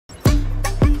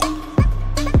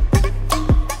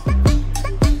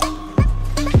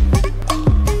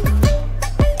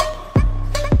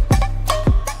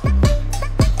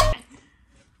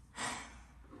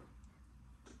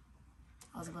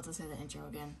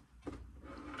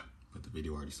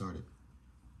video already started.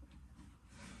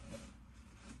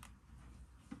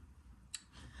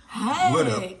 Hey! What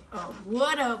up? Oh,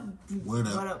 what up? What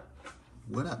up? What up?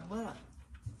 What up? What up?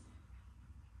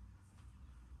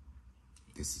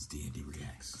 This is D&D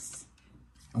Reacts.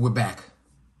 And we're back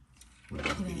with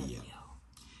another video.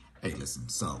 Hey, listen,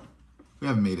 so we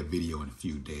haven't made a video in a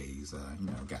few days. You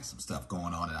know, got some stuff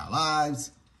going on in our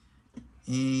lives.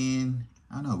 And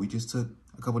I don't know, we just took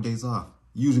a couple of days off.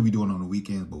 Usually we do it on the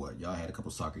weekends, but what? Y'all had a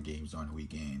couple soccer games during the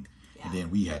weekend. Yeah. And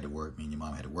then we had to work. Me and your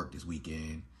mom had to work this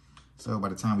weekend. So by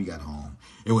the time we got home,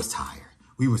 it was tired.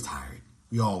 We was tired.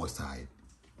 We all was tired.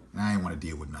 And I didn't want to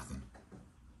deal with nothing.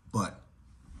 But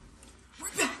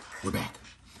we're back. We're back.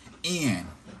 And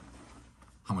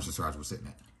how much subscribers we're sitting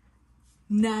at?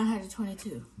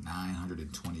 922.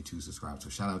 922 subscribers. So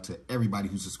shout out to everybody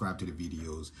who subscribed to the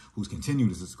videos, who's continued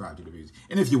to subscribe to the videos.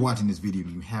 And if you're watching this video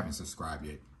and you haven't subscribed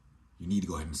yet, you need to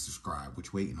go ahead and subscribe. What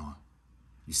you waiting on?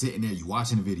 You're sitting there, you're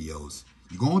watching the videos,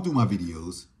 you're going through my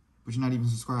videos, but you're not even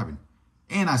subscribing.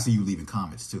 And I see you leaving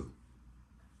comments too.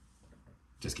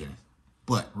 Just kidding.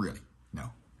 But really,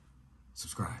 no.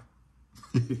 Subscribe.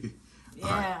 Yeah. All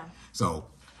right. So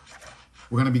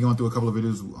we're going to be going through a couple of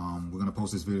videos. We're going to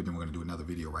post this video, then we're going to do another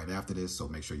video right after this. So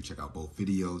make sure you check out both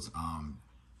videos.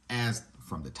 As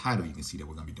from the title, you can see that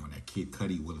we're going to be doing that Kid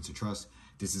Cudi, Willing to Trust.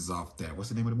 This is off that, what's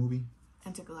the name of the movie?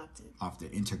 Intergalactic. Off the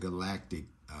Intergalactic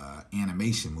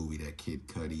animation movie that Kid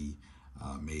Cudi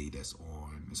made. It's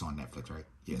on Netflix, right?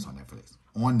 Yeah, it's on Netflix.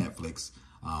 On Netflix.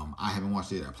 I haven't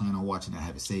watched it. I plan on watching it. I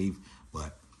have it saved,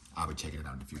 but I'll be checking it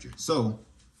out in the future. So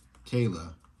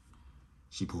Kayla,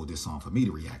 she pulled this song for me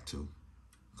to react to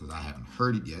because I haven't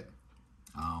heard it yet.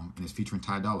 And it's featuring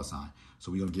Ty Dolla $ign.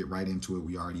 So we're going to get right into it.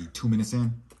 We already 2 minutes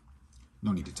in.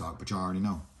 No need to talk, but y'all already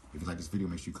know. If you like this video,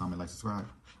 make sure you comment, like, subscribe.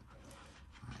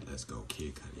 All right, let's go,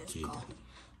 Kid Cudi. Kid Cudi.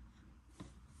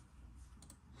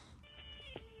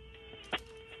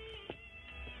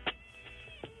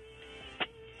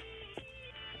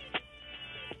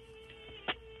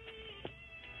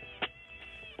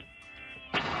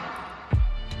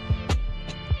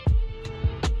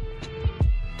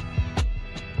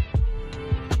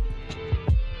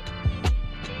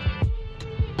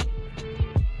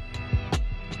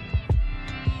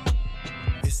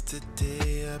 The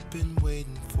day I've been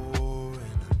waiting for,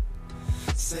 and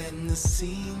I'm setting the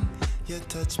scene. Your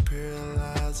touch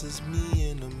paralyzes me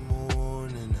in the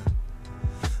morning.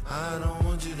 I don't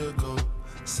want you to go.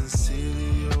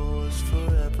 Sincerely yours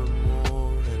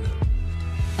forevermore. And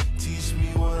teach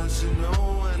me what I should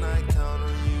know, and I count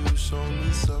on you. Show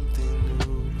me something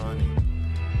new, honey.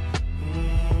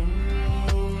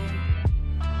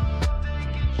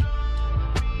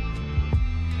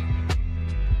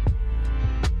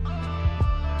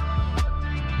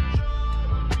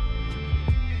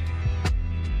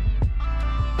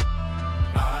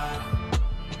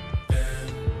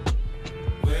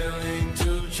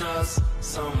 Trust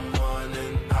someone,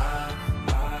 and I've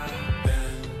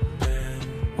been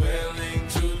willing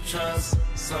to trust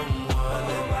someone,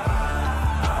 and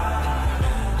I've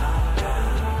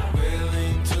been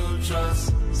willing to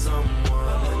trust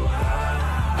someone,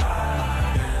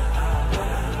 and I've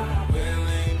been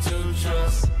willing to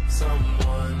trust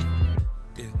someone.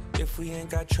 If we ain't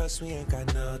got trust, we ain't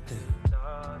got nothing.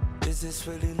 Is this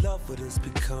really love? What it's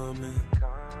becoming?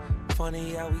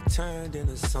 Funny how we turned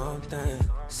into something.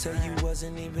 Say you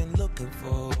wasn't even looking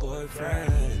for a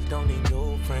boyfriend. Don't need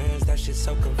no friends, that shit's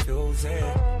so confusing.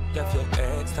 Left your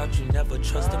ex, thought you never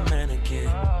trust a man again.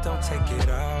 Don't take it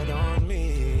out on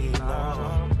me,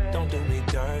 no. Don't do me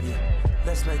dirty,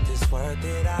 let's make this worth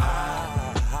it.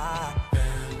 I've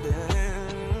been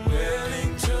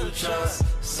willing to trust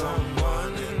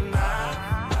someone, and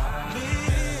I've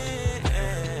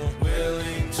been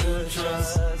willing to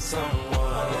trust someone.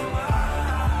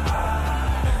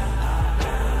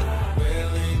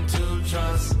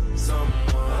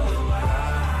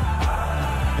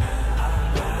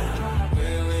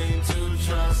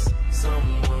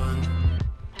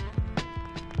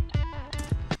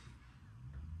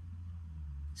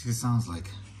 It sounds like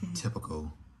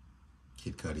typical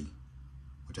Kid Cudi,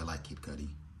 which I like Kid Cudi.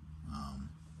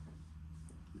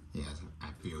 Yeah,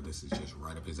 I feel this is just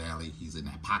right up his alley. He's in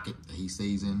that pocket that he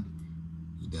stays in.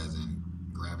 He doesn't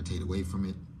gravitate away from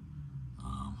it.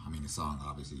 I mean, the song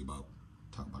obviously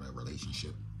talking about a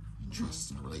relationship and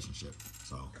trust in a relationship.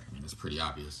 So, I mean, it's pretty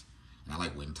obvious. And I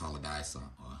like when Ty Dolla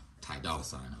 $ign, I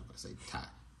was going to say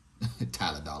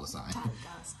Tyler Dolla $ign.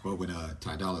 But when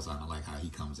Ty Dolla $ign, I like how he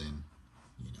comes in,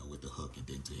 you know, with the hook and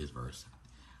then to his verse.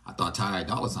 I thought Ty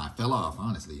Dolla $ign fell off,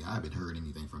 honestly. I haven't heard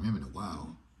anything from him in a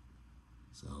while.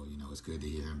 So, you know, it's good to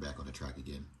hear him back on the track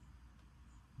again.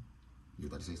 You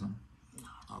about to say something?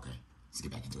 No. Okay, let's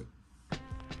get back into it.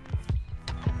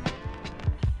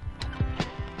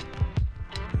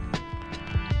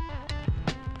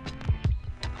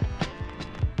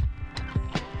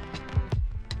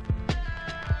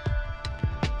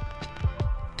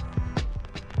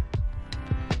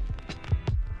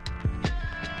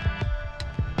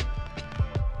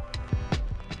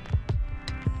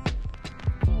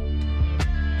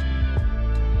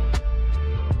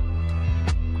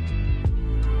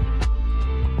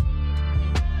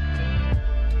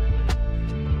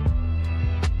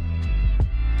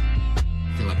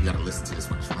 You gotta listen to this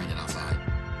when it's raining outside.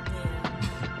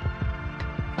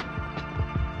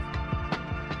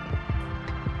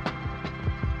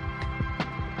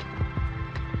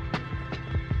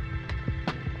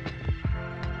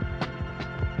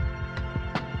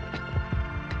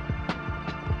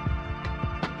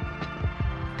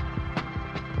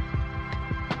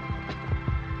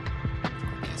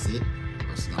 That's it.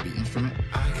 First is gonna be instrument.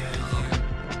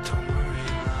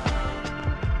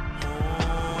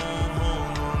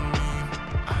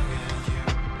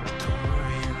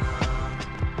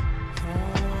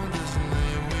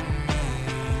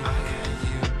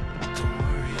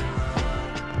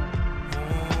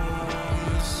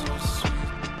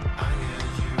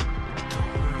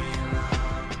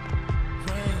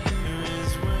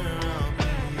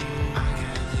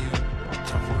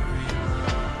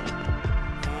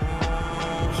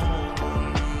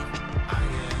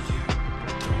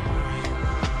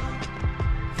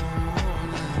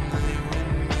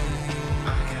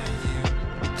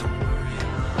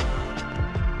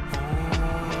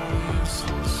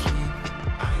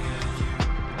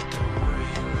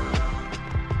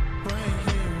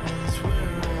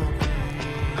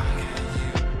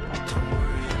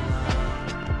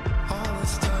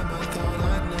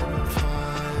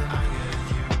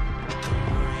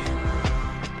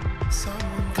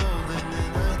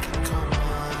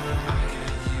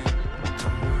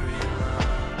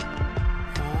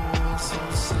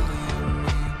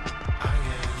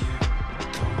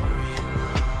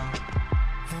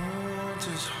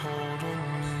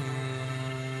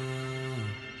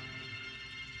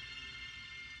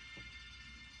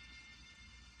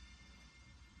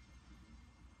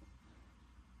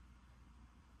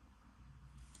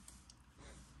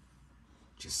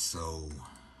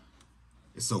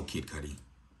 It's so Kid Cudi.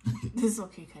 It's so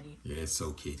Kid Cudi. Yeah, it's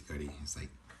so Kid Cudi. It's like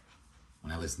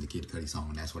when I listen to Kid Cudi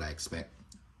song, that's what I expect.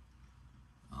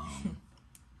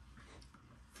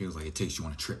 Feels like it takes you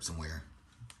on a trip somewhere.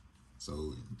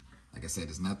 So, like I said,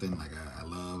 it's nothing like I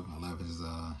love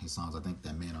his songs. I think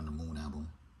that Man on the Moon album.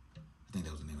 I think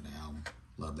that was the name of the album.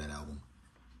 Love that album.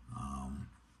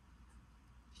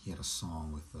 He had a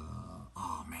song with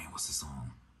oh man, what's the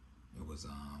song? It was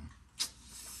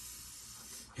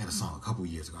he had a song a couple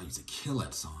years ago. I used to kill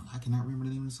that song. I cannot remember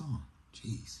the name of the song.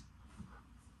 Jeez.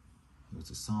 It was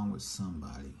a song with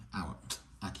somebody. I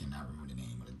cannot remember the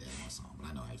name of the damn song, but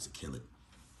I know I used to kill it.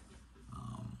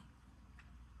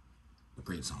 A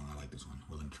great song. I like this one.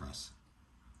 Will and Trust.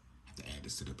 I have to add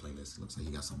this to the playlist. Looks like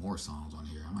you got some more songs on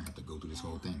here. I might have to go through this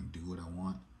whole thing. Do What I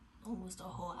Want. Almost the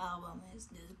whole album is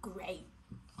great.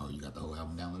 Oh, you got the whole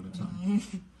album downloaded or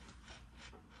something?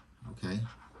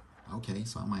 Okay,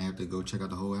 so I might have to go check out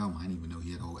the whole album. I didn't even know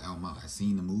he had a whole album out. I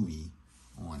seen the movie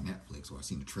on Netflix, or I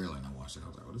seen the trailer and I watched it. I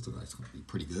was like, oh, this looks like it's going to be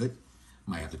pretty good.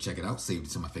 Might have to check it out. Saved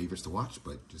it to my favorites to watch,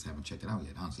 but just haven't checked it out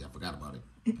yet. Honestly, I forgot about it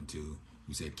until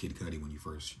you said Kid Cudi when you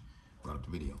first brought up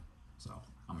the video. So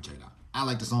I'm going to check it out. I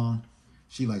like the song.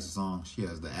 She likes the song. She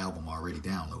has the album already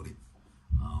downloaded.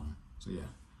 So yeah,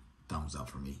 thumbs up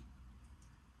for me.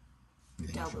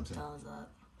 Double thumbs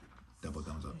up. Double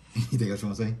thumbs up. You think that's what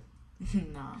I'm saying?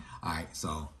 No. Alright,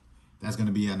 so that's going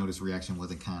to be, I know this reaction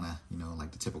wasn't kind of,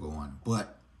 like the typical one,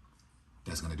 but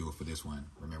that's going to do it for this one.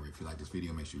 Remember, if you like this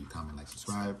video, make sure you comment, like,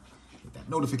 subscribe, hit that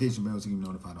notification bell so you can be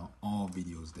notified on all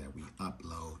videos that we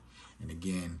upload. And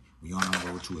again, we on our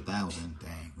road to 1,000.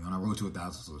 Dang, we on our road to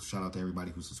 1,000. So shout out to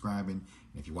everybody who's subscribing.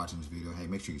 And if you're watching this video, hey,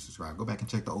 make sure you subscribe. Go back and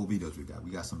check the old videos we got.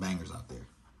 We got some bangers out there.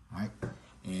 All right?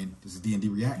 And this is D&D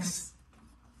Reacts.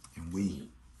 And we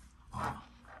are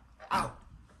out.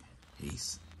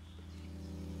 Peace.